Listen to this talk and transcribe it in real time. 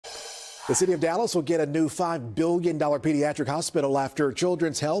The city of Dallas will get a new $5 billion pediatric hospital after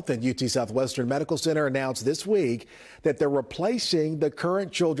Children's Health and UT Southwestern Medical Center announced this week that they're replacing the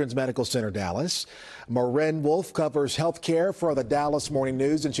current Children's Medical Center Dallas. Marin Wolf covers healthcare for the Dallas Morning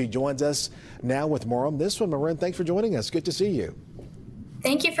News, and she joins us now with more on this one. Marin, thanks for joining us. Good to see you.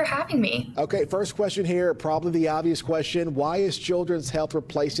 Thank you for having me. Okay, first question here, probably the obvious question. Why is Children's Health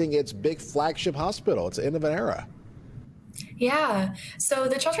replacing its big flagship hospital? It's the end of an era. Yeah, so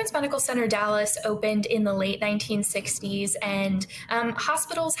the Children's Medical Center Dallas opened in the late 1960s, and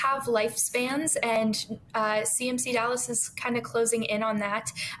hospitals have lifespans, and CMC Dallas is kind of closing in on that.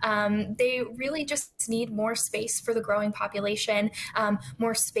 They really just need more space for the growing population,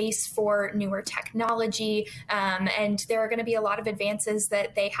 more space for newer technology, and there are going to be a lot of advances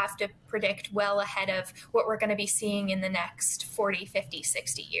that they have to predict well ahead of what we're going to be seeing in the next 40, 50,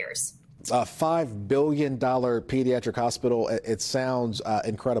 60 years. A $5 billion pediatric hospital. It sounds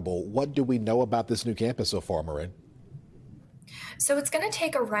incredible. What do we know about this new campus so far, Marin? So it's going to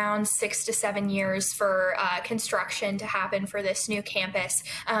take around 6 to 7 years for construction to happen for this new campus.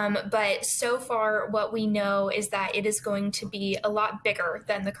 But so far, what we know is that it is going to be a lot bigger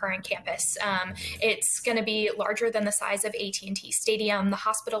than the current campus. It's going to be larger than the size of AT&T Stadium. The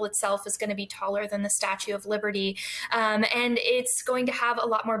hospital itself is going to be taller than the Statue of Liberty. And it's going to have a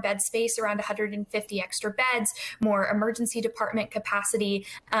lot more bed space, around 150 extra beds, more emergency department capacity,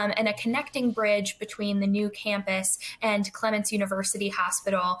 and a connecting bridge between the new campus and Clements University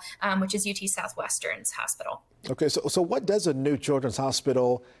Hospital, which is UT Southwestern's hospital. Okay, so what does a new children's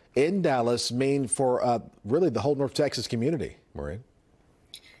hospital in Dallas mean for really the whole North Texas community, Marin?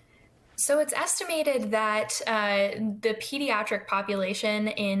 So it's estimated that the pediatric population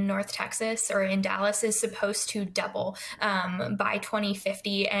in North Texas or in Dallas is supposed to double by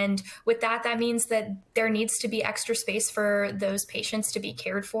 2050. And with that, that means that there needs to be extra space for those patients to be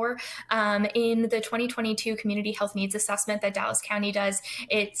cared for. In the 2022 Community Health Needs Assessment that Dallas County does,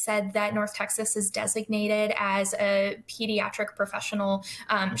 it said that North Texas is designated as a pediatric professional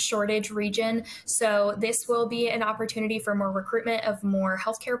shortage region. So this will be an opportunity for more recruitment of more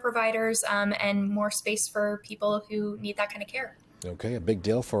healthcare providers, and more space for people who need that kind of care. Okay, a big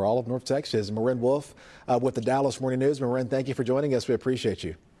deal for all of North Texas. Marin Wolf with the Dallas Morning News. Marin, thank you for joining us. We appreciate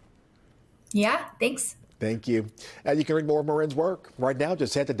you. Yeah, thanks. Thank you. And you can read more of Marin's work right now.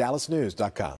 Just head to dallasnews.com.